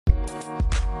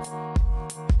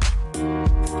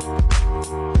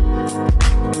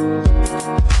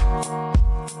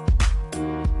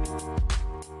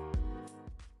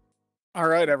All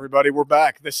right, everybody, we're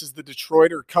back. This is the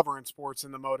Detroiter covering sports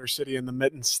in the Motor City and the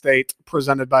Mitten State,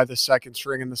 presented by the Second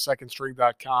String and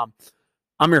thesecondstring.com.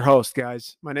 I'm your host,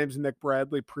 guys. My name's Nick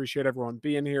Bradley. Appreciate everyone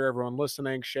being here, everyone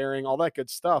listening, sharing, all that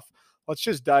good stuff. Let's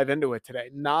just dive into it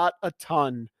today. Not a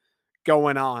ton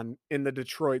going on in the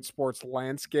Detroit sports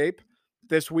landscape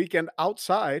this weekend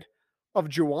outside of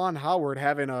Juwan Howard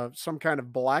having some kind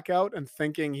of blackout and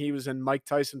thinking he was in Mike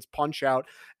Tyson's Punch-Out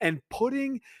and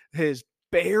putting his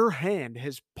bare hand,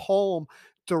 his palm,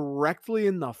 directly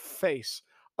in the face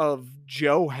of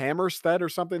Joe Hammerstead or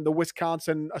something, the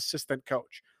Wisconsin assistant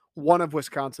coach, one of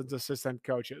Wisconsin's assistant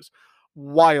coaches.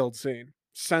 Wild scene.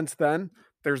 Since then,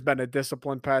 there's been a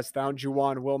discipline passed down.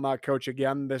 Juwan will not coach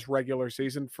again this regular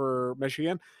season for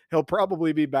Michigan. He'll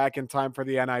probably be back in time for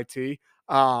the NIT.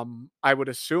 I would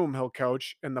assume he'll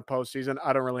coach in the postseason.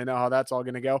 I don't really know how that's all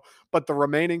going to go. But the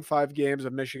remaining 5 games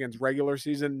of Michigan's regular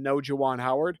season, no Juwan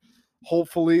Howard.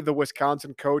 Hopefully the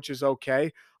Wisconsin coach is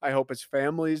okay. I hope his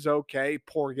family's okay.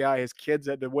 Poor guy, his kids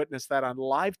had to witness that on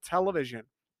live television.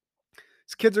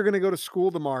 His kids are going to go to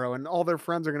school tomorrow, and all their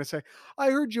friends are going to say,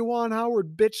 I heard Juwan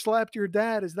Howard bitch slapped your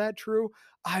dad. Is that true?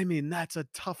 I mean, that's a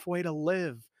tough way to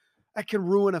live. That can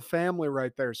ruin a family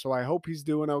right there. So I hope he's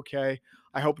doing okay.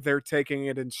 I hope they're taking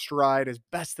it in stride as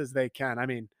best as they can. I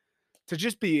mean, to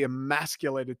just be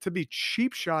emasculated, to be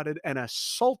cheap-shotted and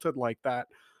assaulted like that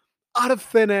out of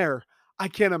thin air, I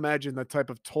can't imagine the type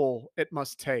of toll it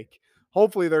must take.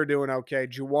 Hopefully they're doing okay.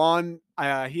 Juwan,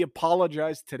 he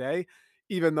apologized today,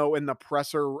 even though in the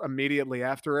presser immediately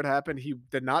after it happened, he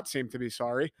did not seem to be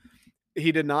sorry.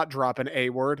 He did not drop an A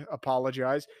word,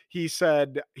 apologize. He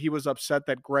said he was upset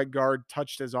that Greg Gard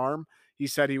touched his arm. He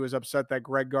said he was upset that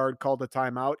Greg Gard called a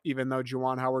timeout, even though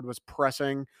Juwan Howard was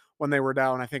pressing when they were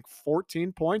down, I think,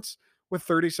 14 points with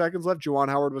 30 seconds left. Juwan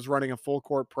Howard was running a full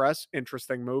court press.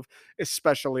 Interesting move,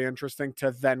 especially interesting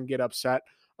to then get upset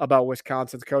about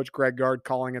Wisconsin's coach Greg Gard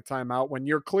calling a timeout when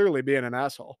you're clearly being an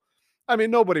asshole. I mean,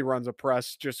 nobody runs a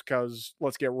press just because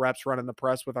let's get reps running the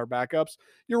press with our backups.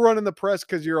 You're running the press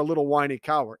because you're a little whiny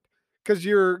coward, because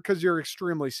you're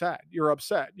extremely sad. You're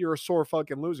upset. You're a sore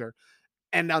fucking loser.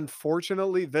 And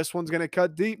unfortunately, this one's going to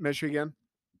cut deep, Michigan.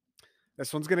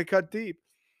 This one's going to cut deep.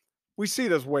 We see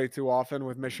this way too often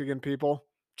with Michigan people,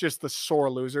 just the sore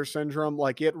loser syndrome.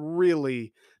 Like it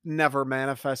really never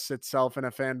manifests itself in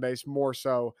a fan base more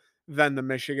so than the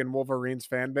Michigan Wolverines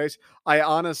fan base. I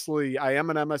am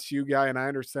an MSU guy and I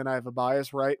understand I have a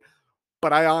bias, right?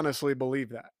 But I honestly believe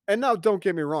that. And now, don't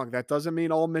get me wrong, that doesn't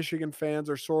mean all Michigan fans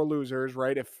are sore losers,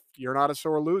 right? If you're not a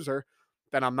sore loser,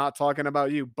 then I'm not talking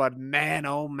about you. But man,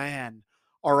 oh man,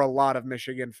 are a lot of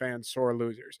Michigan fans sore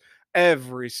losers.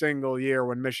 Every single year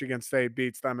when Michigan State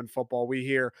beats them in football, we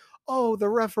hear, oh, the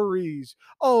referees.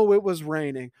 Oh, it was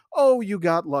raining. Oh, you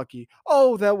got lucky.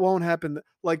 Oh, that won't happen.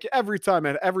 Like every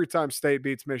time State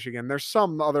beats Michigan, there's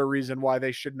some other reason why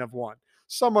they shouldn't have won.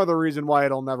 Some other reason why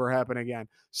it'll never happen again.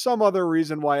 Some other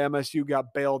reason why MSU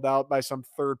got bailed out by some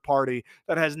third party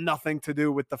that has nothing to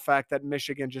do with the fact that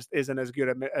Michigan just isn't as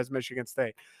good as Michigan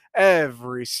State.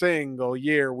 Every single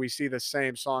year we see the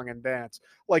same song and dance.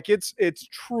 Like it's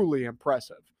truly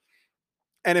impressive.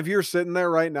 And if you're sitting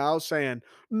there right now saying,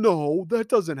 "No, that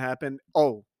doesn't happen."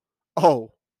 Oh,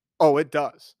 it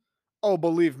does. Oh,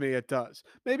 believe me, it does.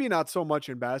 Maybe not so much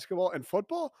in basketball and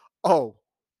football.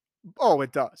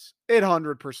 It does. It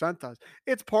 100% does.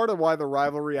 It's part of why the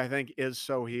rivalry, I think, is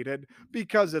so heated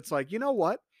because it's like, you know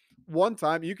what? One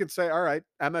time you can say, all right,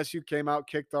 MSU came out,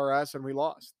 kicked our ass, and we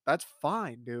lost. That's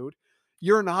fine, dude.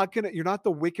 You're not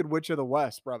the Wicked Witch of the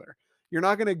West, brother. You're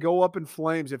not gonna go up in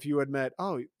flames if you admit,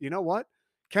 oh, you know what?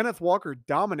 Kenneth Walker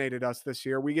dominated us this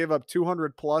year. We gave up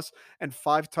 200 plus and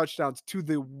 5 touchdowns to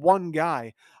the one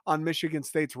guy on Michigan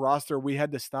State's roster we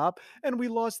had to stop, and we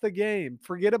lost the game.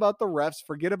 Forget about the refs.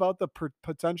 Forget about the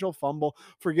potential fumble.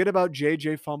 Forget about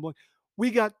JJ fumbling.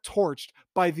 We got torched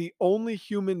by the only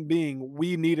human being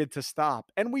we needed to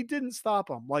stop, and we didn't stop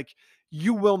him. Like,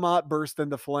 you will not burst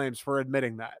into flames for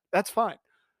admitting that. That's fine.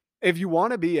 If you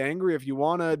want to be angry, if you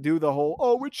want to do the whole,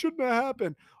 oh, it shouldn't have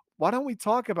happened, why don't we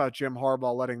talk about Jim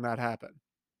Harbaugh letting that happen?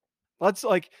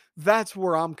 That's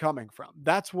where I'm coming from.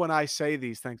 That's when I say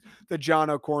these things. The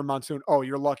John O'Corn monsoon, oh,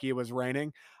 you're lucky it was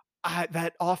raining.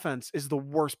 That offense is the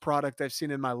worst product I've seen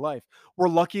in my life. We're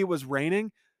lucky it was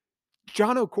raining.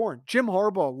 John O'Corn, Jim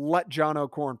Harbaugh let John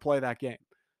O'Corn play that game.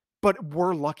 But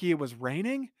we're lucky it was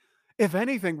raining? If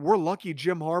anything, we're lucky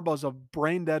Jim Harbaugh's a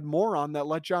brain dead moron that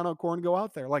let John O'Corn go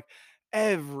out there. Like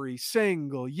every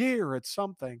single year, it's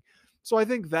something. So I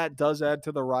think that does add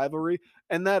to the rivalry,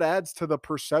 and that adds to the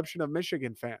perception of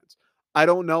Michigan fans. I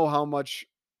don't know how much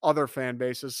other fan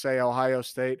bases, say Ohio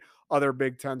State, other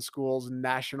Big Ten schools,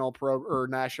 national,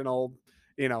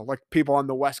 like people on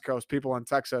the West Coast, people in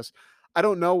Texas. I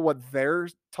don't know what they're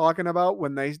talking about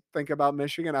when they think about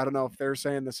Michigan. I don't know if they're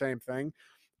saying the same thing.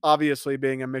 Obviously,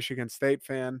 being a Michigan State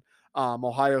fan,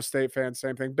 Ohio State fan,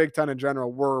 same thing. Big Ten in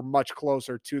general, we're much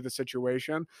closer to the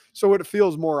situation. So it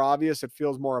feels more obvious. It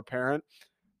feels more apparent.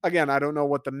 Again, I don't know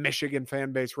what the Michigan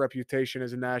fan base reputation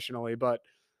is nationally, but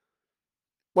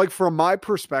like from my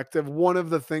perspective, one of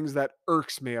the things that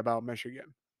irks me about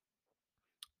Michigan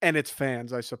and its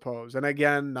fans, I suppose. And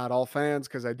again, not all fans,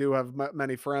 because I do have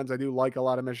many friends. I do like a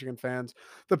lot of Michigan fans.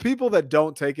 The people that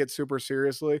don't take it super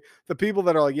seriously, the people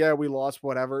that are like, yeah, we lost,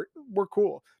 whatever, we're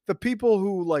cool. The people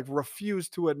who like refuse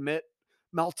to admit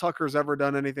Mel Tucker's ever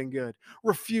done anything good,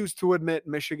 refuse to admit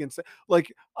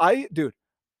dude,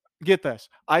 get this.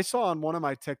 I saw on one of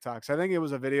my TikToks, I think it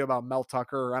was a video about Mel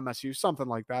Tucker or MSU, something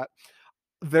like that.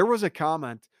 There was a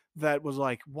comment that was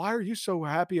like, "Why are you so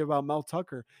happy about Mel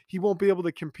Tucker? He won't be able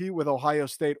to compete with Ohio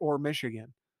State or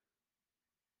Michigan."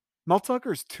 Mel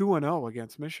Tucker's 2-0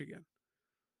 against Michigan.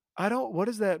 I don't What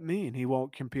does that mean? He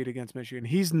won't compete against Michigan.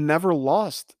 He's never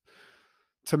lost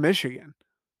to Michigan,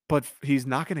 but he's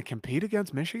not going to compete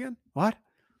against Michigan? What?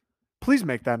 Please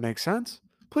make that make sense.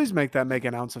 Please make that make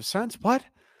an ounce of sense. What?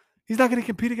 He's not going to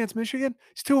compete against Michigan?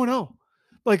 He's 2-0.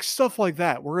 Like stuff like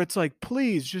that, where it's like,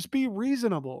 please just be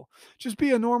reasonable. Just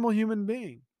be a normal human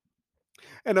being.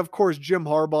 And of course, Jim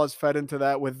Harbaugh's fed into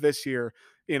that with this year,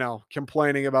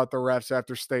 complaining about the refs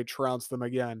after State trounced them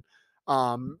again.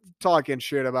 Talking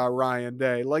shit about Ryan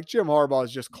Day. Like Jim Harbaugh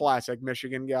is just classic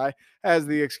Michigan guy. Has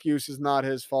the excuse is not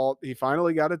his fault. He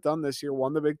finally got it done this year,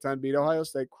 won the Big Ten, beat Ohio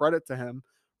State. Credit to him,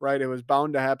 right? It was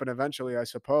bound to happen eventually, I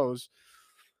suppose.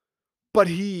 But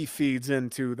he feeds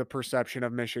into the perception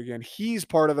of Michigan. He's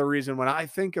part of the reason when I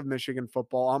think of Michigan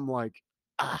football, I'm like,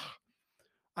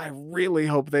 I really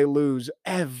hope they lose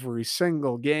every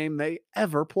single game they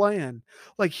ever play in.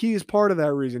 Like, he's part of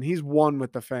that reason. He's one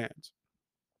with the fans.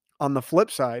 On the flip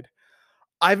side,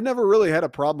 I've never really had a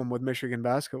problem with Michigan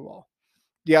basketball.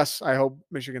 Yes, I hope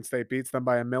Michigan State beats them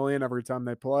by a million every time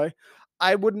they play.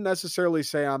 I wouldn't necessarily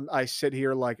say I sit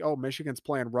here like, oh, Michigan's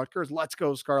playing Rutgers. Let's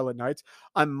go Scarlet Knights.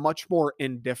 I'm much more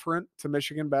indifferent to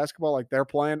Michigan basketball. Like they're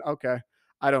playing, okay.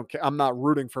 I don't care. I'm not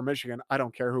rooting for Michigan. I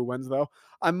don't care who wins though.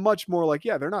 I'm much more like,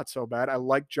 yeah, they're not so bad. I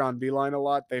like John Beeline a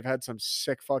lot. They've had some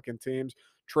sick fucking teams.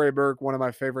 Trey Burke, one of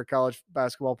my favorite college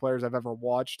basketball players I've ever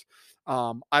watched.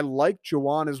 I like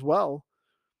Juwan as well.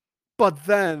 But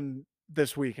then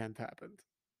this weekend happened.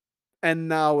 And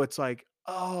now it's like,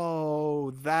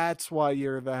 oh, that's why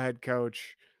you're the head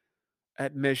coach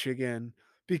at Michigan,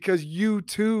 because you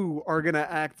too are going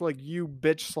to act like you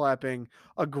bitch slapping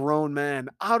a grown man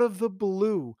out of the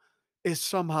blue is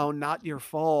somehow not your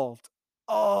fault.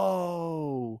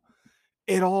 Oh,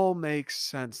 it all makes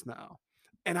sense now.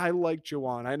 And I like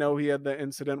Jawan. I know he had the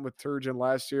incident with Turgeon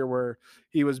last year where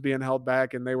he was being held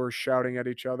back and they were shouting at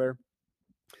each other.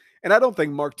 And I don't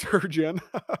think Mark Turgeon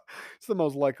is the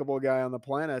most likable guy on the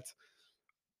planet.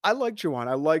 I like Juwan.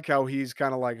 I like how he's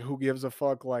kind of like who gives a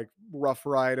fuck, like Rough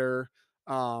Rider.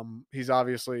 He's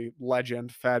obviously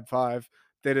legend, Fad Five,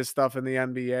 did his stuff in the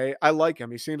NBA. I like him.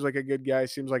 He seems like a good guy,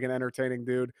 seems like an entertaining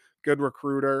dude, good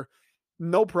recruiter.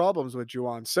 No problems with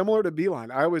Juwan. Similar to Beeline.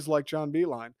 I always like John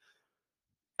Beeline.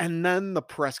 And then the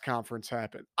press conference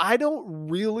happened. I don't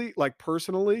really like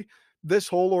personally this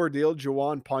whole ordeal,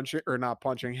 Juwan punching or not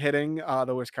punching, hitting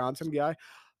the Wisconsin guy.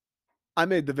 I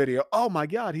made the video. Oh my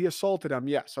God, he assaulted him.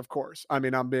 Yes, of course. I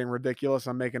mean, I'm being ridiculous.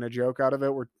 I'm making a joke out of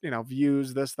it. We're,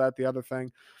 views, this, that, the other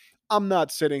thing. I'm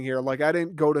not sitting here like I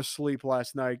didn't go to sleep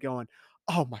last night going,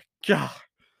 oh my God,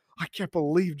 I can't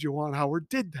believe Juwan Howard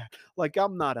did that. Like,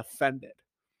 I'm not offended.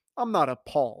 I'm not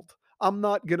appalled. I'm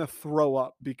not going to throw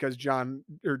up because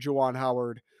Juwan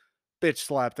Howard bitch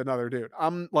slapped another dude.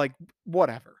 I'm like,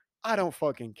 whatever. I don't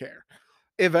fucking care.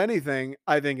 If anything,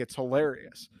 I think it's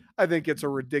hilarious. I think it's a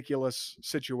ridiculous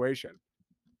situation.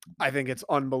 I think it's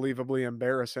unbelievably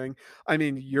embarrassing. I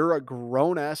mean, you're a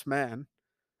grown ass man.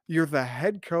 You're the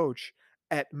head coach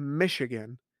at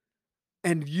Michigan,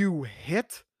 and you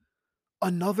hit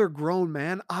another grown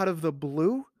man out of the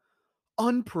blue,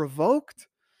 unprovoked.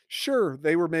 Sure,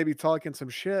 they were maybe talking some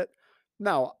shit.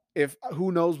 Now, if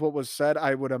who knows what was said,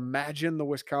 I would imagine the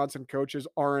Wisconsin coaches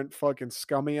aren't fucking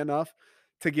scummy enough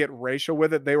to get racial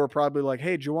with it. They were probably like,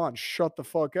 hey, Juwan, shut the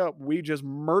fuck up. We just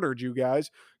murdered you guys.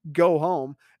 Go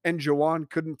home. And Juwan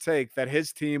couldn't take that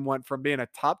his team went from being a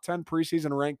top 10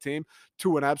 preseason ranked team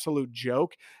to an absolute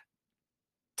joke.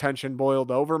 Tension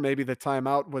boiled over. Maybe the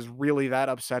timeout was really that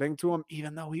upsetting to him,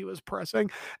 even though he was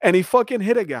pressing. And he fucking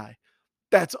hit a guy.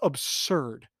 That's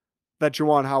absurd that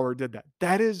Juwan Howard did that.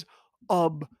 That is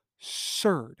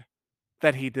absurd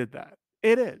that he did that.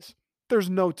 It is. There's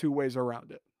no two ways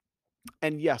around it.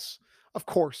 And yes, of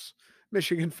course,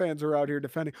 Michigan fans are out here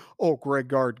defending. Oh, Greg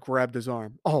Gard grabbed his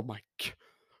arm. Oh my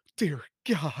dear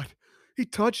God. He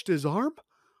touched his arm?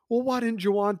 Well, why didn't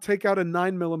Juwan take out a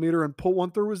 9mm and put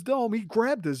one through his dome? He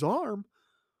grabbed his arm.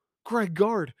 Greg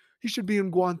Gard, he should be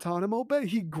in Guantanamo Bay.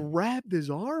 He grabbed his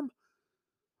arm?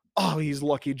 Oh, he's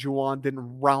lucky Juwan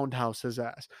didn't roundhouse his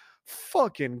ass.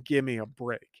 Fucking give me a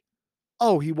break.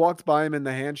 Oh, he walked by him in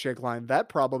the handshake line. That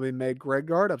probably made Greg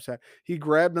Gard upset. He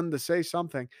grabbed him to say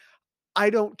something. I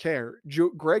don't care.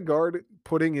 Greg Gard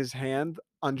putting his hand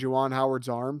on Juwan Howard's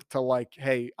arm to like,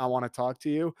 hey, I want to talk to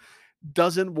you,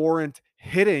 doesn't warrant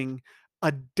hitting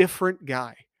a different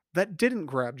guy that didn't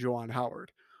grab Juwan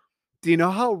Howard. Do you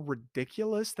know how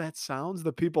ridiculous that sounds?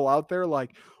 The people out there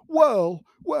like, well,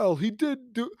 he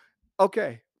did do.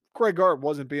 Okay, Greg Gard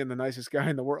wasn't being the nicest guy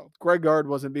in the world. Greg Gard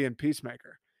wasn't being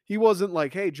peacemaker. He wasn't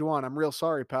like, hey, Juwan, I'm real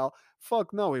sorry, pal.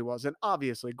 Fuck no, he wasn't.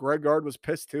 Obviously, Greg Gard was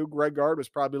pissed too. Greg Gard was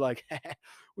probably like,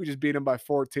 we just beat him by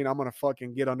 14. I'm going to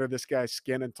fucking get under this guy's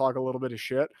skin and talk a little bit of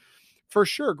shit. For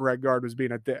sure, Greg Gard was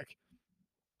being a dick.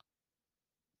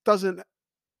 Doesn't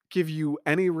give you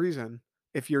any reason,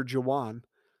 if you're Juwan,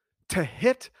 to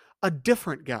hit a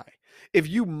different guy. If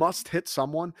you must hit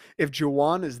someone, if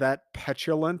Juwan is that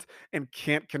petulant and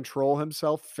can't control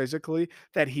himself physically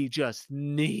that he just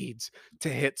needs to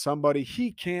hit somebody,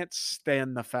 he can't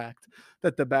stand the fact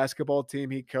that the basketball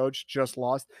team he coached just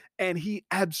lost, and he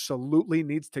absolutely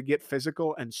needs to get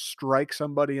physical and strike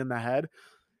somebody in the head.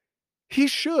 He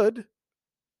should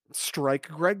strike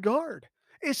Greg Gard,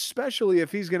 especially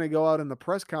if he's going to go out in the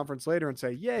press conference later and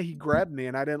say, yeah, he grabbed me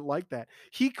and I didn't like that.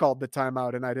 He called the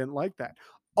timeout and I didn't like that.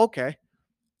 Okay.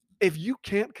 If you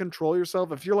can't control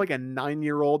yourself, if you're like a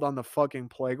 9-year-old on the fucking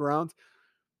playground,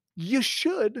 you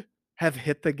should have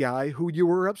hit the guy who you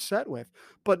were upset with.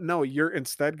 But no, you're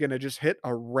instead going to just hit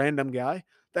a random guy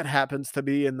that happens to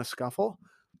be in the scuffle.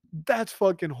 That's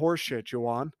fucking horseshit,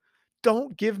 Juwan.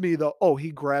 Don't give me the, oh,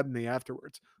 he grabbed me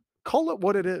afterwards. Call it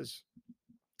what it is.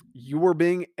 You were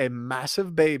being a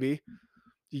massive baby.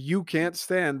 You can't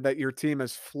stand that your team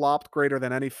has flopped greater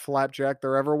than any flapjack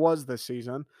there ever was this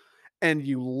season. And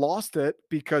you lost it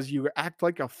because you act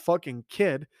like a fucking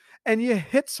kid and you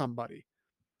hit somebody.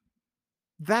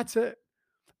 That's it.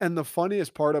 And the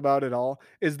funniest part about it all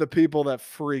is the people that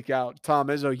freak out. Tom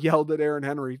Izzo yelled at Aaron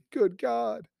Henry, good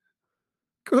God.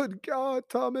 Good God,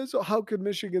 Tom Izzo. How could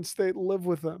Michigan State live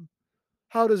with them?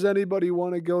 How does anybody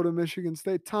want to go to Michigan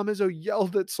State? Tom Izzo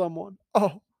yelled at someone.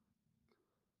 Oh,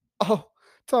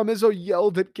 Tom Izzo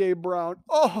yelled at Gabe Brown.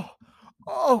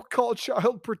 Call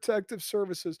Child Protective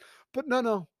Services. But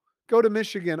no. Go to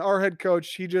Michigan. Our head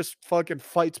coach, he just fucking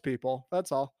fights people.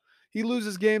 That's all. He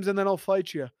loses games and then he'll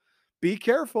fight you. Be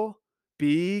careful.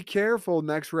 Be careful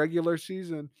next regular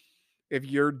season. If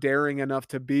you're daring enough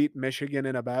to beat Michigan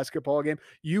in a basketball game,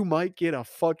 you might get a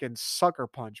fucking sucker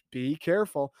punch. Be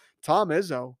careful. Tom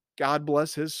Izzo, God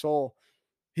bless his soul.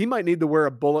 He might need to wear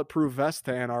a bulletproof vest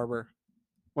to Ann Arbor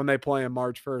when they play on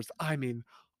March 1st. I mean,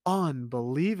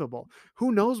 unbelievable.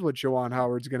 Who knows what Juwan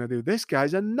Howard's going to do? This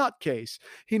guy's a nutcase.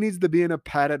 He needs to be in a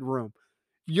padded room.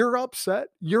 You're upset.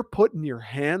 You're putting your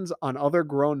hands on other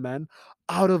grown men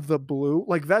out of the blue.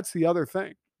 Like, that's the other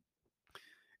thing.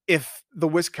 If the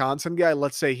Wisconsin guy,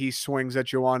 let's say he swings at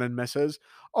Juwan and misses,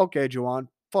 okay, Juwan,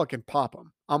 fucking pop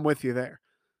him. I'm with you there.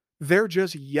 They're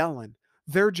just yelling.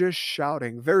 They're just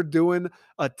shouting. They're doing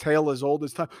a tale as old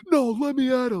as time. No, let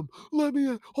me at him.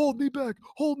 Hold me back.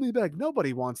 Hold me back.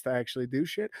 Nobody wants to actually do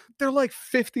shit. They're like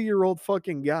 50-year-old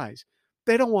fucking guys.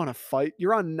 They don't want to fight.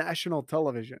 You're on national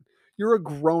television. You're a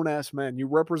grown-ass man. You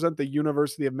represent the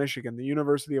University of Michigan, the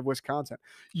University of Wisconsin.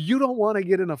 You don't want to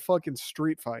get in a fucking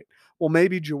street fight. Well,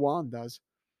 maybe Juwan does.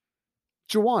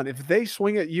 Juwan, if they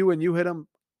swing at you and you hit them,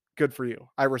 good for you.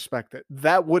 I respect it.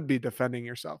 That would be defending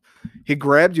yourself. He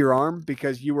grabbed your arm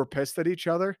because you were pissed at each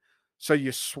other, so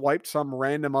you swiped some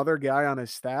random other guy on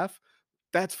his staff.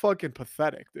 That's fucking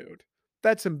pathetic, dude.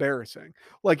 That's embarrassing.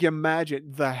 Like,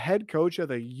 imagine the head coach of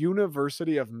the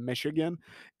University of Michigan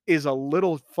is a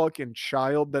little fucking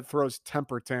child that throws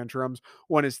temper tantrums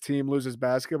when his team loses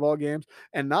basketball games.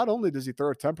 And not only does he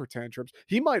throw temper tantrums,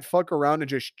 he might fuck around and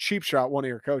just cheap shot one of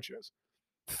your coaches.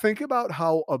 Think about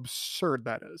how absurd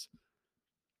that is.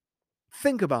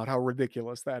 Think about how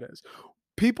ridiculous that is.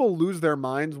 People lose their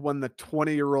minds when the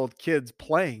 20-year-old kids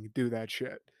playing do that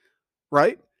shit,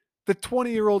 right? The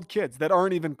 20-year-old kids that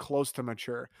aren't even close to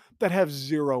mature, that have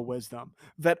zero wisdom,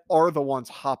 that are the ones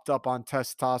hopped up on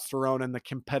testosterone and the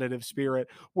competitive spirit,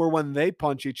 where when they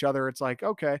punch each other, it's like,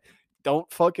 okay,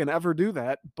 Don't fucking ever do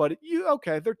that. But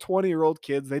okay, they're 20-year-old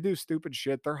kids. They do stupid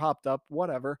shit. They're hopped up,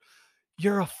 whatever.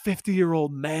 You're a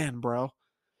 50-year-old man, bro.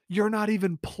 You're not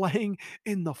even playing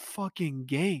in the fucking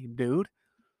game, dude.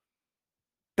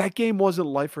 That game wasn't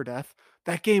life or death.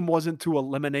 That game wasn't to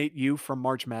eliminate you from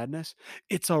March Madness.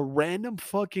 It's a random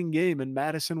fucking game in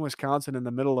Madison, Wisconsin in the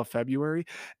middle of February,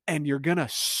 and you're going to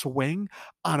swing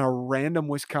on a random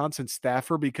Wisconsin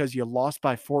staffer because you lost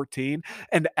by 14.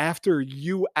 And after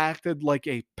you acted like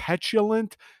a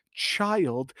petulant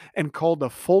child and called a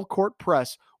full court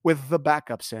press with the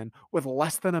backups in, with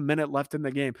less than a minute left in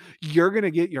the game, you're going to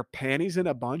get your panties in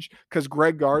a bunch because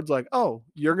Greg Gard's like, oh,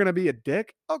 you're going to be a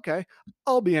dick? Okay,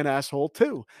 I'll be an asshole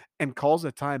too, and calls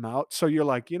a timeout. So you're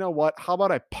like, you know what? How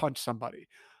about I punch somebody?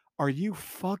 Are you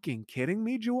fucking kidding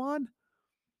me, Juwan?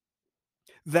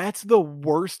 That's the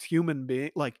worst human being.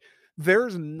 Like,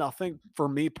 there's nothing for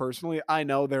me personally. I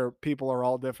know people are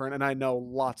all different, and I know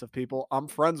lots of people. I'm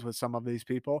friends with some of these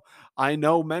people. I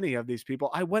know many of these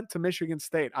people. I went to Michigan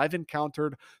State. I've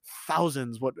encountered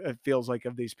thousands, what it feels like,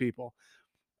 of these people.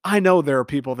 I know there are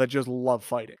people that just love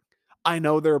fighting. I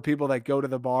know there are people that go to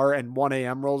the bar and 1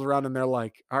 a.m. rolls around and they're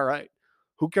like, all right,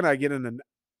 who can I get in a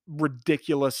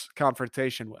ridiculous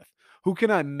confrontation with? Who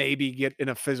can I maybe get in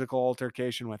a physical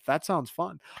altercation with? That sounds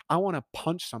fun. I want to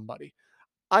punch somebody.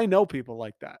 I know people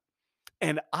like that.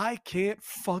 And I can't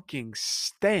fucking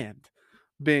stand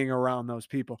being around those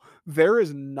people. There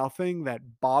is nothing that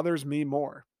bothers me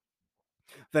more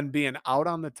than being out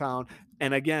on the town.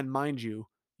 And again, mind you,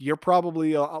 you're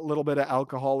probably a little bit of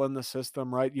alcohol in the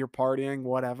system, right? You're partying,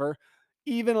 whatever.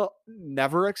 Even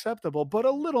never acceptable, but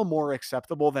a little more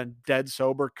acceptable than dead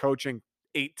sober coaching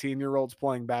 18-year-olds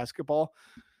playing basketball.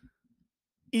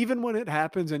 Even when it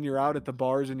happens and you're out at the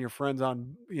bars and your friend's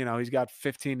on, he's got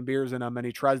 15 beers in him and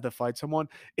he tries to fight someone,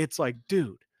 it's like,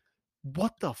 dude,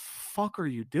 what the fuck are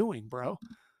you doing, bro?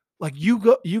 Like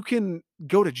you can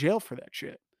go to jail for that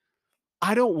shit.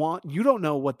 You don't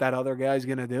know what that other guy's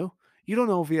going to do. You don't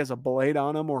know if he has a blade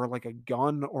on him or like a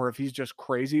gun or if he's just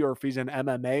crazy or if he's an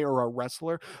MMA or a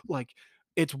wrestler. Like,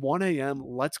 it's 1 a.m.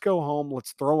 Let's go home.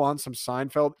 Let's throw on some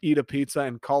Seinfeld, eat a pizza,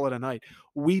 and call it a night.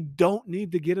 We don't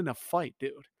need to get in a fight,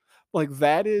 dude. Like,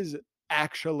 that is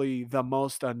actually the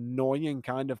most annoying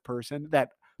kind of person that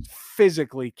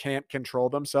physically can't control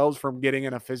themselves from getting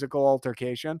in a physical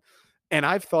altercation. And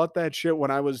I've thought that shit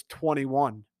when I was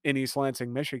 21 in East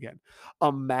Lansing, Michigan.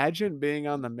 Imagine being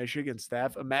on the Michigan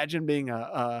staff. Imagine being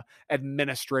a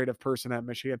administrative person at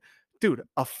Michigan. Dude,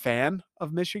 a fan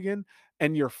of Michigan,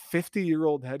 and your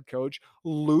 50-year-old head coach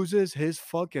loses his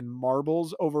fucking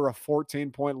marbles over a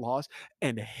 14-point loss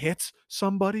and hits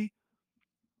somebody.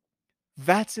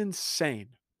 That's insane,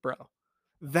 bro.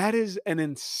 That is an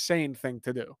insane thing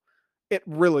to do. It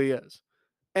really is.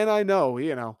 And I know,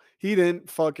 he didn't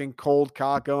fucking cold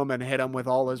cock him and hit him with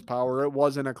all his power. It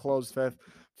wasn't a closed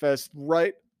fist,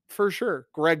 right? For sure.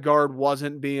 Greg Gard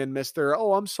wasn't being Mr.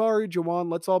 Oh, I'm sorry,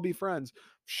 Juwan. Let's all be friends.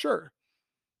 Sure.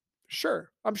 Sure.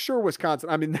 I'm sure Wisconsin.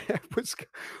 I mean,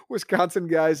 Wisconsin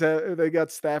guys, they got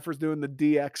staffers doing the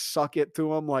DX suck it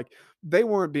to them. Like, they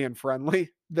weren't being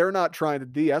friendly. They're not trying to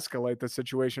de escalate the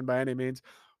situation by any means.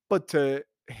 But to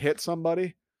hit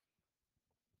somebody,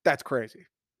 that's crazy.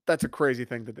 That's a crazy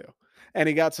thing to do. And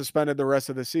he got suspended the rest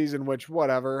of the season, which,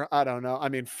 whatever. I don't know. I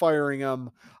mean, firing him,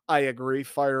 I agree.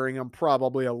 Firing him,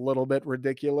 probably a little bit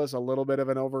ridiculous, a little bit of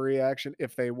an overreaction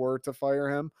if they were to fire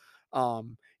him.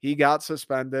 He got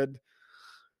suspended.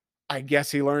 I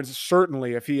guess he learns,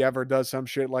 certainly, if he ever does some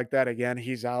shit like that again,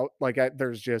 he's out. Like,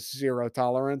 there's just zero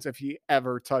tolerance. If he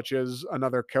ever touches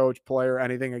another coach, player,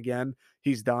 anything again,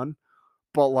 he's done.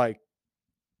 But, like,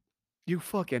 you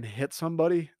fucking hit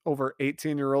somebody over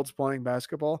 18-year-olds playing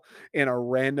basketball in a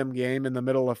random game in the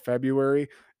middle of February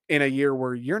in a year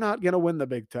where you're not going to win the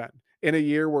Big Ten, in a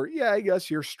year where, yeah, I guess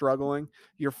you're struggling,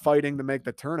 you're fighting to make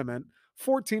the tournament.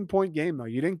 14-point game, though.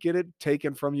 You didn't get it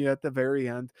taken from you at the very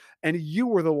end, and you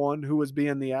were the one who was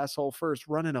being the asshole first,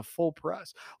 running a full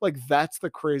press. Like, that's the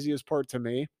craziest part to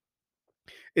me,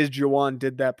 is Juwan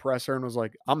did that presser and was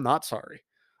like, I'm not sorry.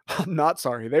 I'm not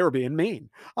sorry. They were being mean.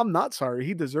 I'm not sorry.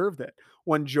 He deserved it.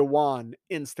 When Juwan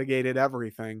instigated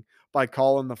everything by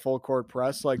calling the full court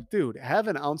press, like, dude, have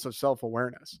an ounce of self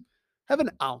awareness. Have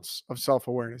an ounce of self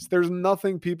awareness. There's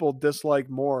nothing people dislike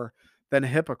more than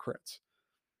hypocrites.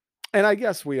 And I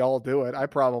guess we all do it. I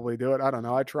probably do it. I don't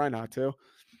know. I try not to.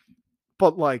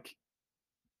 But, like,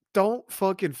 don't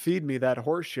fucking feed me that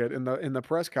horse shit in the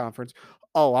press conference.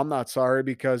 Oh, I'm not sorry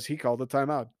because he called the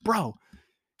timeout. Bro,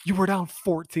 you were down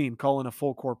 14 calling a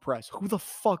full court press. Who the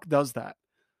fuck does that?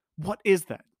 What is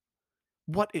that?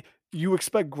 You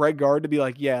expect Greg Gard to be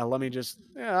like, yeah, let me just,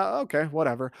 yeah, okay,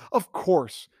 whatever. Of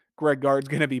course, Greg Gard's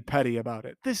going to be petty about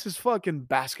it. This is fucking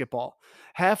basketball.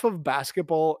 Half of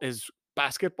basketball is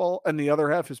basketball, and the other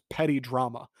half is petty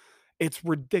drama. It's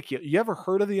ridiculous. You ever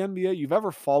heard of the NBA? You've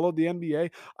ever followed the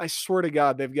NBA? I swear to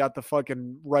God, they've got the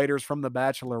fucking writers from The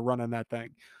Bachelor running that thing.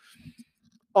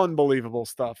 Unbelievable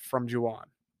stuff from Juwan.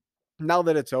 Now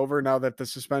that it's over, now that the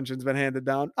suspension's been handed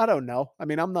down, I don't know. I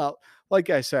mean, I'm not,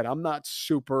 like I said, I'm not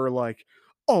super like,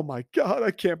 oh my God, I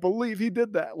can't believe he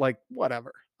did that. Like,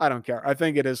 whatever. I don't care. I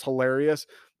think it is hilarious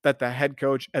that the head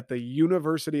coach at the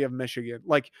University of Michigan,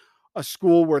 like a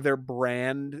school where their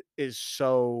brand is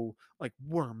so like,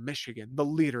 we're Michigan, the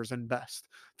leaders and best,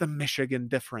 the Michigan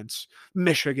difference,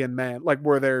 Michigan man, like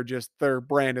where they're just, their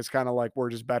brand is kind of like, we're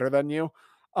just better than you.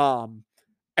 Um,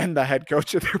 and the head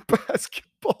coach of their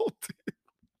basketball team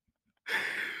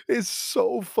is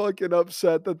so fucking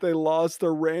upset that they lost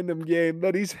a random game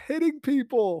that he's hitting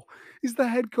people. He's the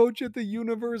head coach at the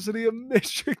University of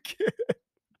Michigan.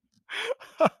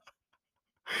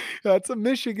 That's a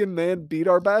Michigan man beat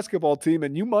our basketball team,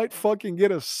 and you might fucking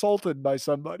get assaulted by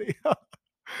somebody.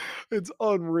 It's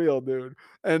unreal, dude.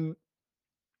 And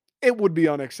it would be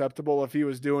unacceptable if he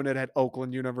was doing it at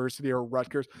Oakland University or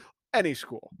Rutgers, any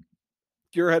school.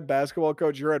 Your head basketball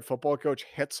coach, your head football coach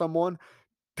hit someone.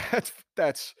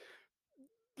 That's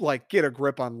like, get a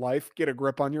grip on life, get a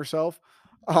grip on yourself.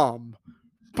 Um,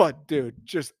 but dude,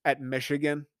 just at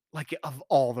Michigan, like of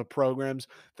all the programs,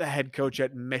 the head coach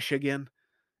at Michigan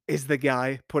is the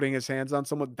guy putting his hands on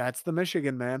someone. That's the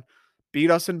Michigan man.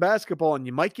 Beat us in basketball and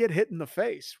you might get hit in the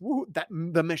face. Woo, that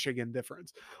the Michigan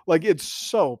difference. Like it's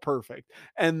so perfect.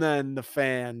 And then the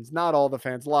fans, not all the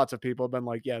fans, lots of people have been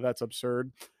like, yeah, that's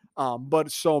absurd.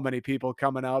 But so many people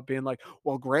coming out being like,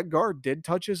 well, Greg Gard did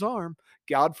touch his arm.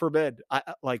 God forbid.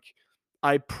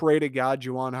 I pray to God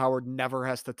Juwan Howard never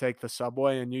has to take the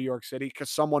subway in New York City because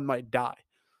someone might die.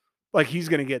 Like he's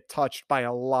going to get touched by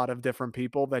a lot of different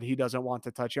people that he doesn't want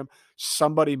to touch him.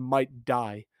 Somebody might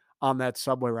die on that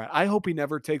subway ride. I hope he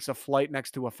never takes a flight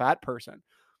next to a fat person.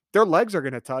 Their legs are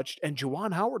going to touch, and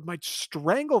Juwan Howard might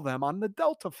strangle them on the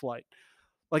Delta flight.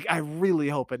 Like, I really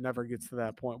hope it never gets to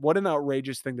that point. What an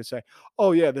outrageous thing to say.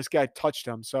 Oh, yeah, this guy touched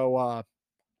him. So,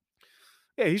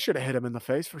 yeah, he should have hit him in the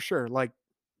face for sure. Like,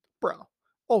 bro.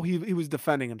 Oh, he was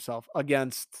defending himself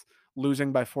against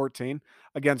losing by 14,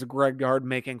 against Greg Gard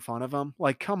making fun of him.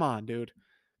 Like, come on, dude.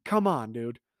 Come on,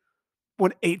 dude.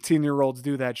 When 18-year-olds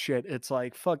do that shit, it's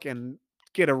like fucking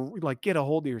get a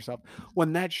hold of yourself.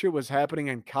 When that shit was happening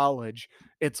in college,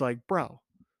 it's like, bro,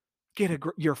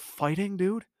 you're fighting,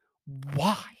 dude.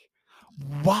 Why?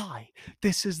 Why?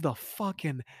 This is the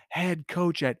fucking head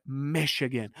coach at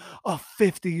Michigan, a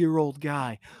 50-year-old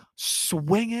guy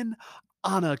swinging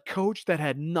on a coach that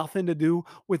had nothing to do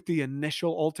with the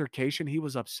initial altercation he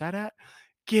was upset at.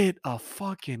 Get a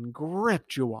fucking grip,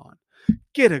 Juwan.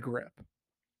 Get a grip.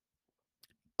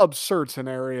 Absurd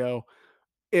scenario.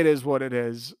 It is what it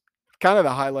is. Kind of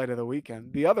the highlight of the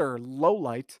weekend. The other low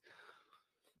light,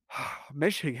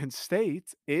 Michigan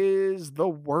State is the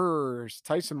worst.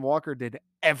 Tyson Walker did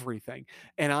everything.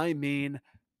 And I mean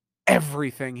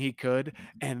everything he could.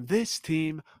 And this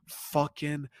team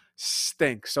fucking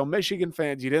stinks. So, Michigan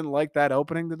fans, you didn't like that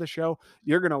opening to the show?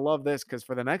 You're going to love this because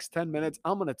for the next 10 minutes,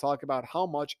 I'm going to talk about how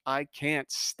much I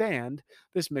can't stand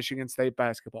this Michigan State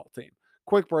basketball team.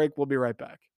 Quick break. We'll be right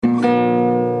back.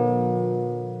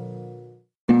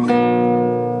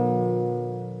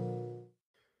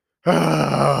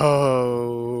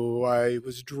 Oh, I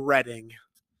was dreading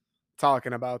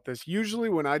talking about this. Usually,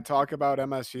 when I talk about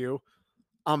MSU,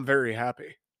 I'm very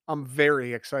happy. I'm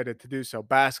very excited to do so.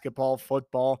 Basketball,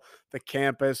 football, the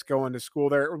campus, going to school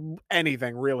there,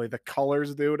 anything really. The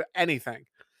colors, dude, anything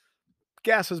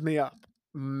gasses me up.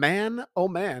 Man, oh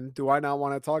man, do I not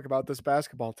want to talk about this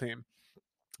basketball team?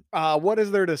 What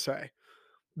is there to say?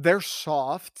 They're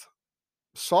soft,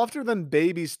 softer than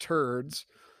baby's turds.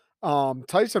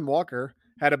 Tyson Walker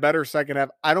had a better second half.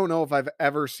 I don't know if I've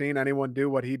ever seen anyone do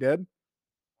what he did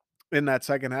in that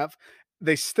second half.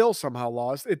 They still somehow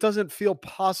lost. It doesn't feel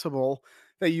possible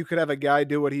that you could have a guy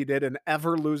do what he did and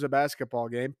ever lose a basketball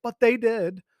game, but they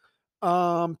did.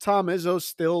 Tom Izzo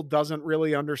still doesn't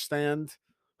really understand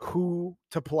who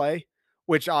to play,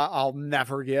 which I'll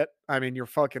never get. I mean, you're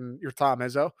Tom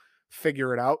Izzo.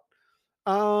 Figure it out.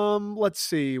 Let's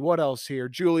see what else here.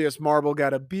 Julius Marble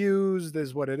got abused,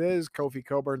 is what it is. Kofi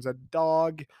Coburn's a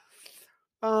dog.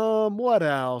 What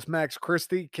else? Max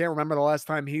Christie, can't remember the last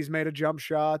time he's made a jump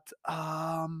shot.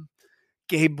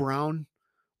 Gabe Brown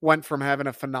went from having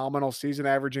a phenomenal season,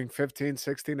 averaging 15,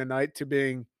 16 a night, to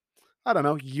being, I don't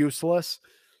know, useless.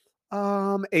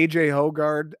 AJ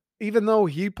Hogard even though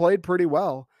he played pretty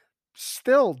well,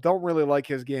 still don't really like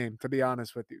his game, to be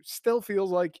honest with you. Still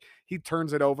feels like he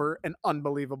turns it over an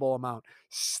unbelievable amount.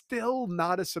 Still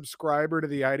not a subscriber to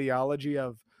the ideology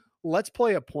of let's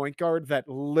play a point guard that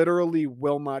literally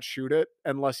will not shoot it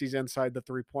unless he's inside the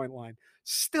 3-point line.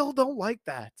 Still don't like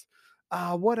that.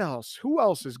 What else? Who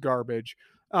else is garbage?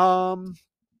 Um,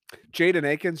 Jaden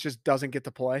Akins just doesn't get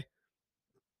to play.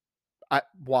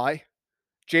 Why?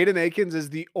 Jaden Akins is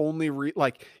the only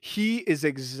like he is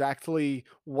exactly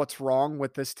what's wrong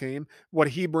with this team. What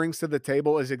he brings to the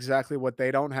table is exactly what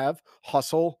they don't have.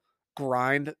 Hustle,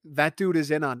 grind. That dude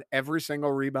is in on every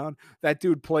single rebound. That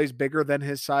dude plays bigger than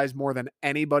his size more than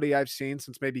anybody I've seen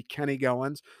since maybe Kenny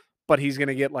Goins, but he's going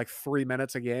to get like 3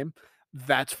 minutes a game.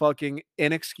 That's fucking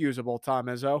inexcusable, Tom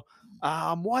Izzo.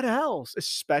 What else?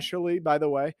 Especially, by the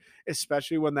way,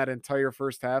 especially when that entire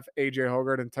first half, AJ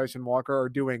Hogarth and Tyson Walker are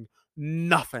doing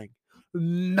nothing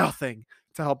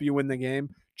to help you win the game.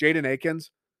 Jaden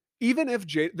Akins, even if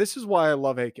this is why I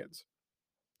love Akins.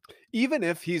 Even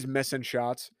if he's missing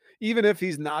shots, even if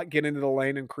he's not getting to the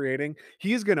lane and creating,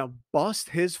 he's going to bust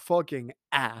his fucking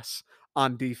ass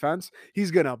on defense.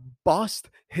 He's going to bust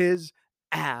his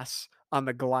ass on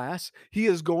the glass. He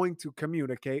is going to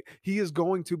communicate. He is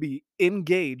going to be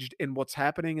engaged in what's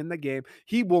happening in the game.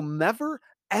 He will never,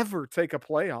 ever take a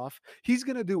play off. He's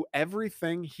going to do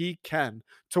everything he can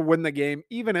to win the game,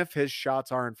 even if his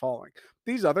shots aren't falling.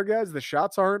 These other guys, the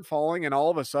shots aren't falling, and all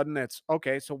of a sudden it's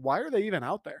okay. So why are they even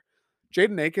out there?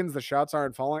 Jaden Akins, the shots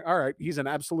aren't falling. All right, he's an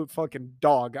absolute fucking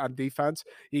dog on defense.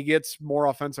 He gets more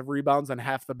offensive rebounds than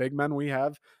half the big men we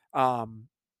have.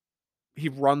 He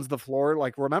runs the floor.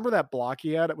 Like, remember that block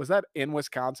he had? Was that in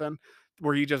Wisconsin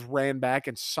where he just ran back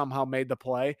and somehow made the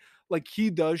play? Like, he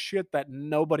does shit that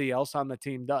nobody else on the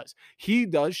team does. He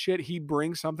does shit. He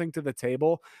brings something to the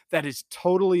table that is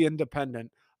totally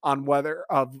independent on whether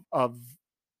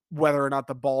whether or not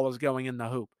the ball is going in the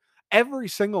hoop. Every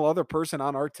single other person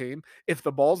on our team, if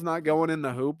the ball's not going in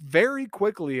the hoop, very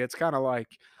quickly it's kind of like,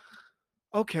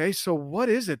 okay, so what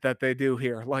is it that they do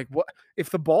here? Like, what if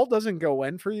the ball doesn't go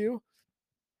in for you?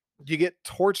 You get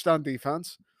torched on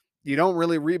defense. You don't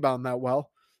really rebound that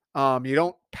well. You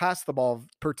don't pass the ball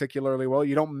particularly well.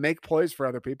 You don't make plays for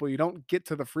other people. You don't get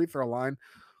to the free throw line.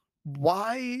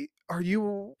 Why are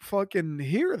you fucking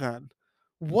here then?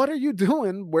 What are you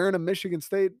doing wearing a Michigan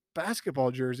State basketball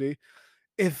jersey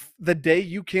if the day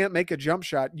you can't make a jump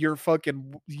shot, you're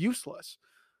fucking useless?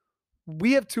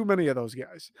 We have too many of those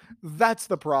guys. That's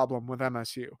the problem with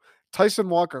MSU. Tyson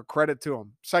Walker, credit to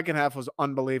him. Second half was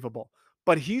unbelievable.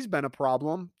 But he's been a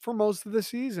problem for most of the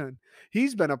season.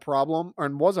 He's been a problem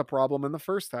and was a problem in the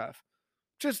first half.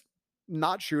 Just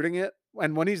not shooting it.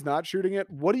 And when he's not shooting it,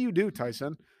 what do,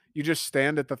 Tyson? You just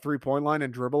stand at the 3-point line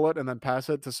and dribble it and then pass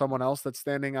it to someone else that's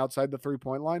standing outside the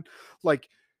 3-point line. Like,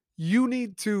 you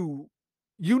need to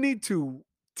you need to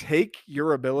take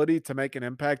your ability to make an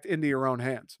impact into your own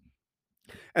hands.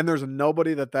 And there's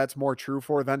nobody that's more true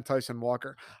for than Tyson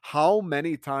Walker. How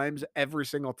many times, every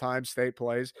single time State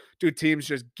plays, do teams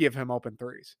just give him open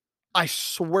threes? I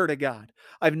swear to God,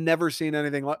 I've never seen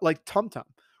anything like Tum Tum.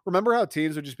 Remember how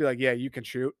teams would just be like, yeah, you can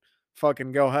shoot.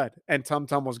 Fucking go ahead. And Tum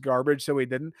Tum was garbage, so he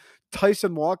didn't.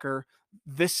 Tyson Walker,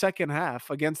 this second half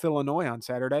against Illinois on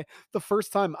Saturday, the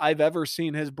first time I've ever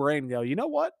seen his brain go, you know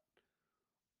what?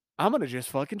 I'm going to just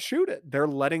fucking shoot it. They're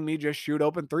letting me just shoot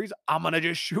open threes. I'm going to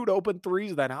just shoot open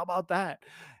threes then. How about that?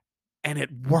 And it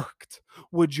worked.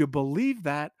 Would you believe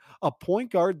that? A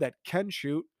point guard that can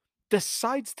shoot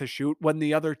decides to shoot when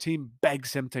the other team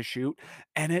begs him to shoot.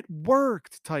 And it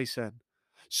worked, Tyson.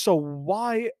 So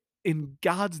why in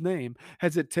God's name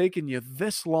has it taken you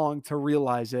this long to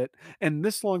realize it and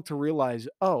this long to realize,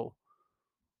 oh,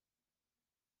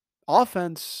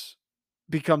 offense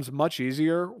becomes much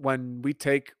easier when we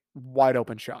take wide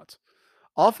open shots.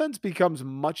 Offense becomes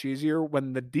much easier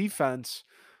when the defense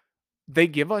they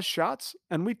give us shots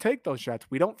and we take those shots.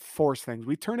 We don't force things.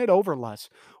 We turn it over less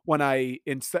when I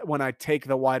take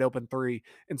the wide open three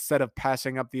instead of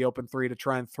passing up the open three to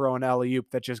try and throw an alley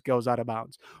oop that just goes out of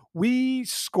bounds. We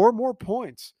score more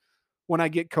points when I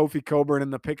get Kofi Coburn in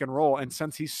the pick and roll. And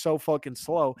since he's so fucking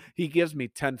slow, he gives me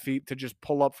 10 feet to just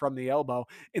pull up from the elbow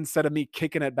instead of me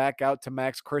kicking it back out to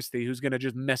Max Christie, who's going to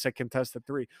just miss a contested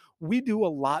three. We do a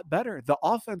lot better. The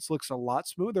offense looks a lot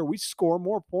smoother. We score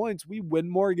more points. We win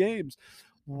more games.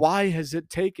 Why has it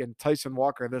taken Tyson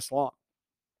Walker this long?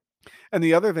 And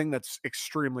the other thing that's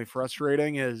extremely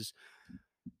frustrating is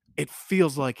it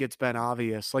feels like it's been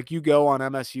obvious. Like, you go on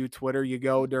MSU Twitter, you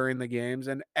go during the games,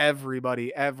 and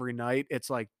everybody every night, it's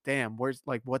like, damn,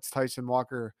 what's Tyson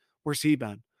Walker? Where's he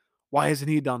been? Why hasn't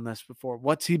he done this before?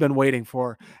 What's he been waiting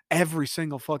for every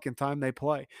single fucking time they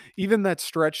play? Even that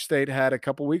stretch State had a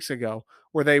couple weeks ago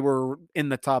where they were in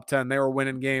the top 10, they were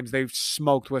winning games. They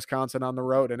smoked Wisconsin on the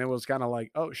road, and it was kind of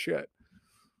like, oh shit,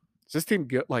 is this team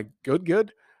good? Like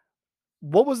good?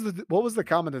 What was the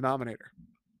common denominator?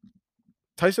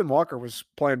 Tyson Walker was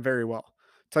playing very well.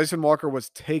 Tyson Walker was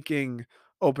taking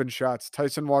open shots.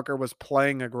 Tyson Walker was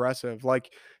playing aggressive.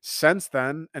 Like since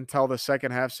then until the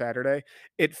second half Saturday,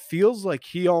 it feels like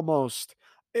he almost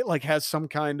it like has some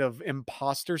kind of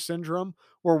imposter syndrome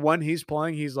where when he's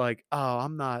playing, he's like, "Oh,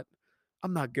 I'm not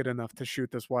good enough to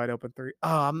shoot this wide open three.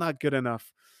 Oh, I'm not good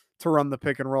enough to run the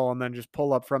pick and roll and then just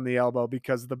pull up from the elbow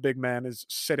because the big man is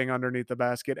sitting underneath the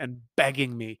basket and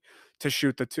begging me to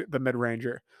shoot the mid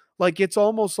ranger." Like it's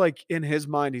almost like in his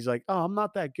mind, he's like, "Oh, I'm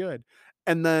not that good."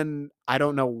 And then I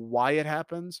don't know why it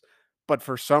happens, but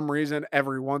for some reason,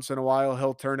 every once in a while,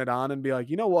 he'll turn it on and be like,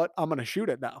 "You know what? I'm going to shoot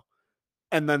it now."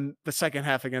 And then the second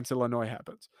half against Illinois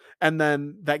happens. And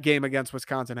then that game against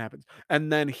Wisconsin happens.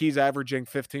 And then he's averaging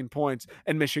 15 points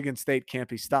and Michigan State can't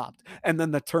be stopped. And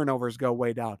then the turnovers go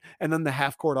way down. And then the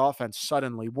half court offense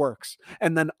suddenly works.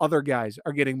 And then other guys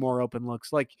are getting more open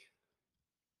looks. Like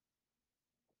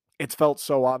it's felt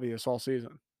so obvious all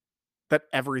season that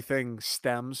everything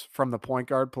stems from the point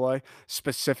guard play,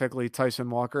 specifically Tyson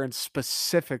Walker, and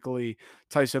specifically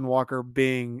Tyson Walker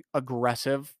being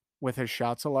aggressive with his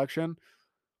shot selection.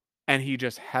 And he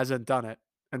just hasn't done it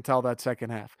until that second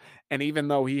half. And even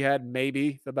though he had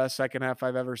maybe the best second half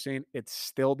I've ever seen, it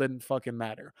still didn't fucking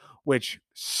matter, which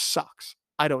sucks.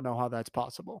 I don't know how that's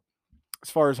possible. As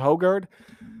far as Hogard,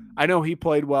 I know he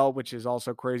played well, which is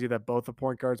also crazy that both the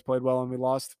point guards played well and we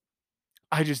lost.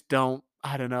 I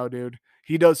don't know, dude.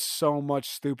 He does so much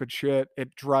stupid shit.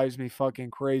 It drives me fucking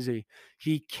crazy.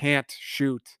 He can't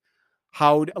shoot.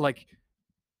 Like,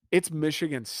 it's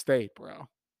Michigan State, bro.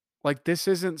 Like, this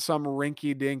isn't some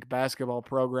rinky dink basketball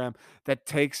program that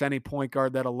takes any point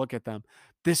guard that'll look at them.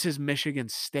 This is Michigan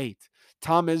State.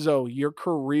 Tom Izzo, your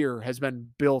career has been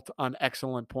built on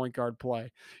excellent point guard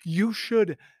play. You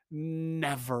should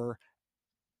never,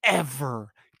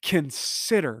 ever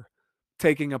consider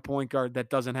taking a point guard that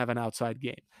doesn't have an outside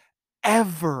game.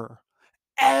 Ever.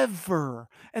 Ever.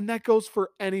 And that goes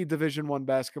for any Division 1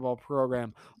 basketball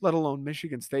program, let alone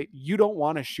Michigan State. You don't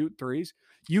want to shoot threes.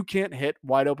 You can't hit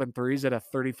wide open threes at a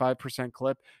 35%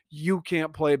 clip. You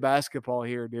can't play basketball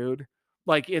here, dude.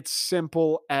 Like it's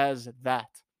simple as that.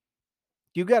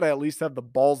 You got to at least have the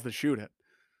balls to shoot it.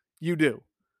 You do.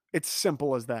 It's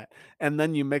simple as that. And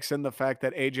then you mix in the fact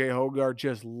that AJ Hogarth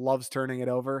just loves turning it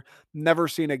over. Never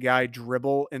seen a guy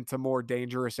dribble into more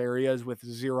dangerous areas with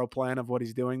zero plan of what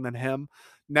he's doing than him.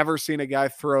 Never seen a guy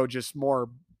throw just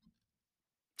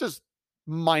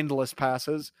mindless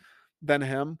passes than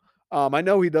him. I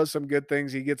know he does some good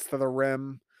things. He gets to the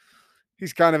rim.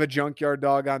 He's kind of a junkyard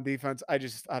dog on defense. I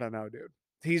don't know, dude.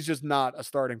 He's just not a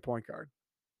starting point guard.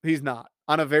 He's not.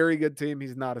 On a very good team,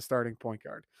 he's not a starting point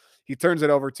guard. He turns it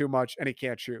over too much and he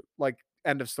can't shoot. Like,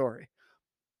 end of story.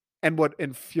 And what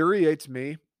infuriates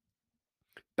me,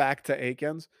 back to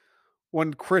Aikens,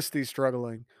 when Christie's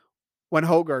struggling, when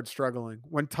Hogarth's struggling,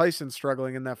 when Tyson's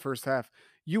struggling in that first half,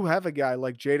 you have a guy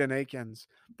like Jaden Akins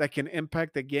that can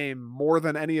impact the game more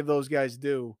than any of those guys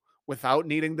do without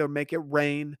needing to make it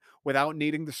rain, without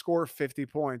needing to score 50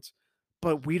 points.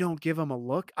 But we don't give him a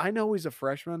look. I know he's a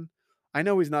freshman. I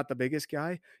know he's not the biggest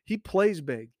guy. He plays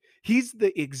big. He's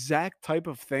the exact type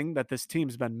of thing that this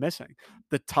team's been missing.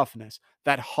 The toughness,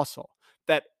 that hustle,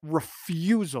 that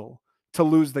refusal to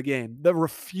lose the game, the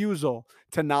refusal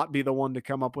to not be the one to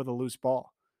come up with a loose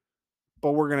ball.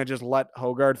 But we're going to just let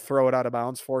Hogarth throw it out of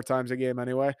bounds 4 times a game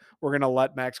anyway. We're going to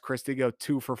let Max Christie go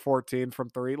 2 for 14 from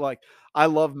 3. Like, I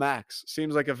love Max.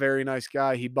 Seems like a very nice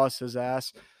guy. He busts his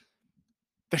ass.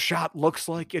 The shot looks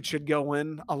like it should go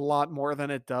in a lot more than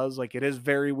it does. Like, it is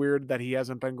very weird that he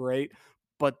hasn't been great.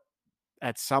 But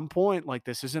at some point, like,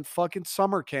 this isn't fucking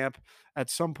summer camp. At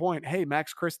some point, hey,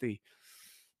 Max Christie,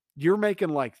 you're making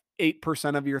like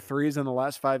 8% of your threes in the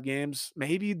last 5 games.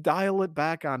 Maybe dial it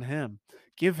back on him.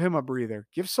 Give him a breather.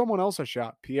 Give someone else a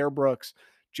shot. Pierre Brooks,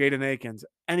 Jaden Akins,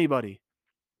 anybody.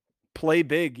 Play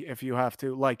big if you have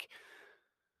to. Like,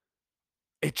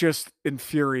 it just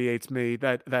infuriates me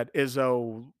that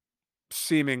Izzo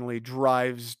seemingly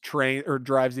drives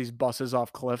these buses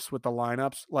off cliffs with the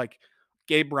lineups. Like,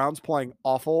 Gabe Brown's playing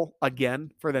awful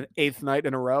again for the 8th night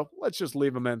in a row. Let's just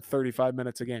leave him in 35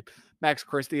 minutes a game. Max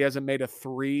Christie hasn't made a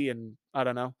 3 in, I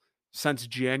don't know, since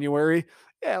January.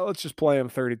 Yeah, let's just play him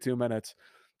 32 minutes.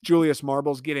 Julius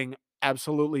Marble's getting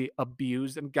absolutely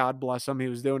abused, and God bless him. He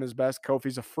was doing his best.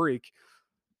 Kofi's a freak.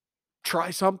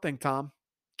 Try something, Tom.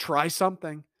 Try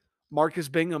something. Marcus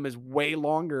Bingham is way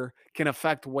longer, can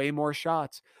affect way more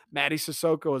shots. Matty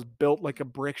Sissoko is built like a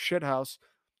brick shithouse.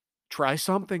 Try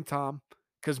something, Tom,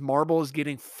 because Marble is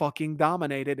getting fucking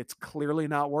dominated. It's clearly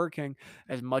not working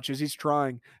as much as he's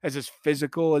trying, as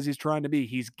physical as he's trying to be.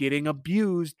 He's getting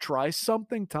abused. Try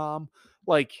something, Tom.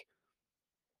 Like,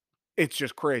 it's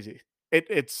just crazy.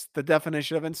 It's the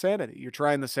definition of insanity. You're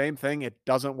trying the same thing, it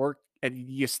doesn't work, and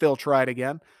you still try it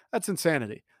again. That's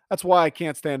insanity. That's why I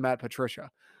can't stand Matt Patricia.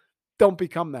 Don't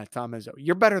become that, Tom Izzo.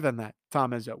 You're better than that,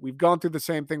 Tom Izzo. We've gone through the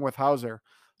same thing with Hauser.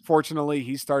 Fortunately,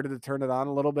 he started to turn it on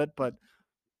a little bit, but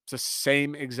it's the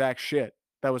same exact shit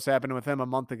that was happening with him a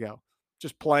month ago.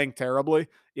 Just playing terribly.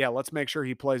 Yeah, let's make sure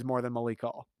he plays more than Malik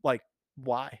Hall. Like,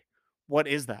 why? What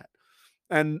is that?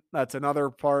 And that's another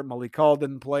part. Malik Hall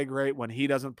didn't play great. When he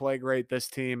doesn't play great, this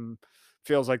team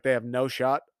feels like they have no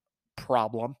shot.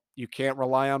 Problem. You can't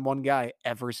rely on one guy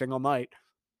every single night.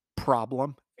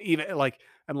 Problem. Even like,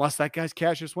 unless that guy's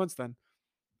Cassius Winston,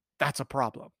 that's a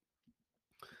problem.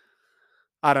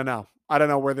 I don't know. I don't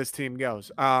know where this team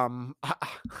goes. I'm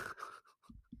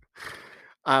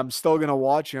still gonna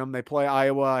watch them. They play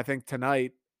Iowa, I think,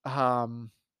 tonight.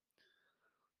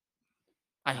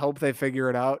 I hope they figure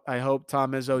it out. I hope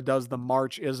Tom Izzo does the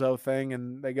March Izzo thing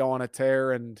and they go on a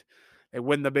tear and they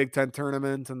win the Big Ten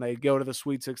tournament and they go to the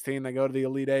Sweet 16. They go to the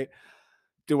Elite Eight.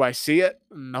 Do I see it?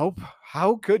 Nope.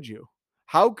 How could you?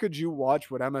 How could you watch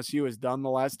what MSU has done the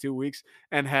last 2 weeks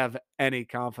and have any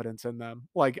confidence in them?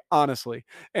 Like, honestly.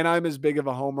 And I'm as big of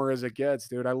a homer as it gets,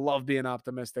 dude. I love being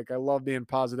optimistic. I love being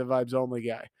positive vibes only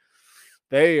guy.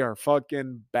 They are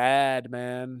fucking bad,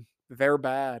 man. They're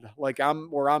bad. Like,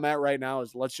 where I'm at right now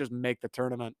is let's just make the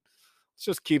tournament. Let's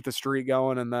just keep the streak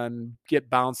going and then get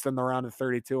bounced in the round of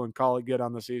 32 and call it good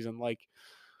on the season. Like,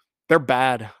 they're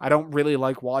bad. I don't really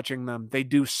like watching them. They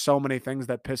do so many things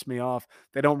that piss me off.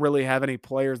 They don't really have any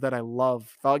players that I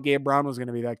love. Thought Gabe Brown was going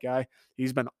to be that guy.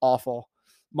 He's been awful.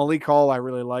 Malik Hall, I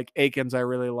really like. Akins, I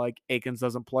really like. Akins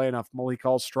doesn't play enough. Malik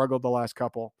Hall struggled the last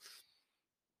couple.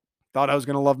 Thought I was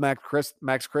going to love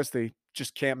Max Christie.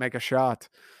 Just can't make a shot.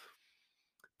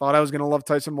 Thought I was going to love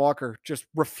Tyson Walker. Just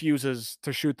refuses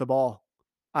to shoot the ball.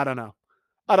 I don't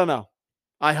know.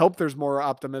 I hope there's more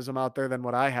optimism out there than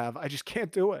what I have. I just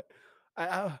can't do it.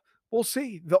 We'll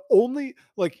see. The only,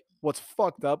 like, what's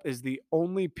fucked up is the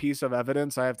only piece of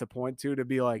evidence I have to point to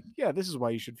be like, yeah, this is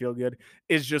why you should feel good,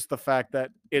 is just the fact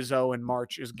that Izzo in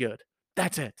March is good.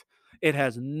 That's it. It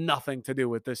has nothing to do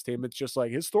with this team. It's just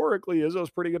like, historically,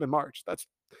 Izzo's pretty good in March. That's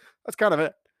kind of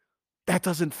it. That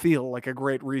doesn't feel like a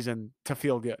great reason to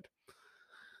feel good.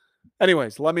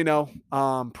 Anyways, let me know.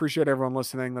 Appreciate everyone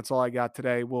listening. That's all I got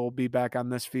today. We'll be back on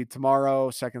this feed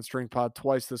tomorrow. Second String Pod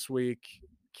twice this week.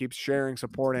 Keep sharing,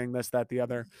 supporting, this, that, the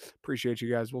other. Appreciate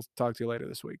you guys. We'll talk to you later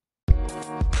this week.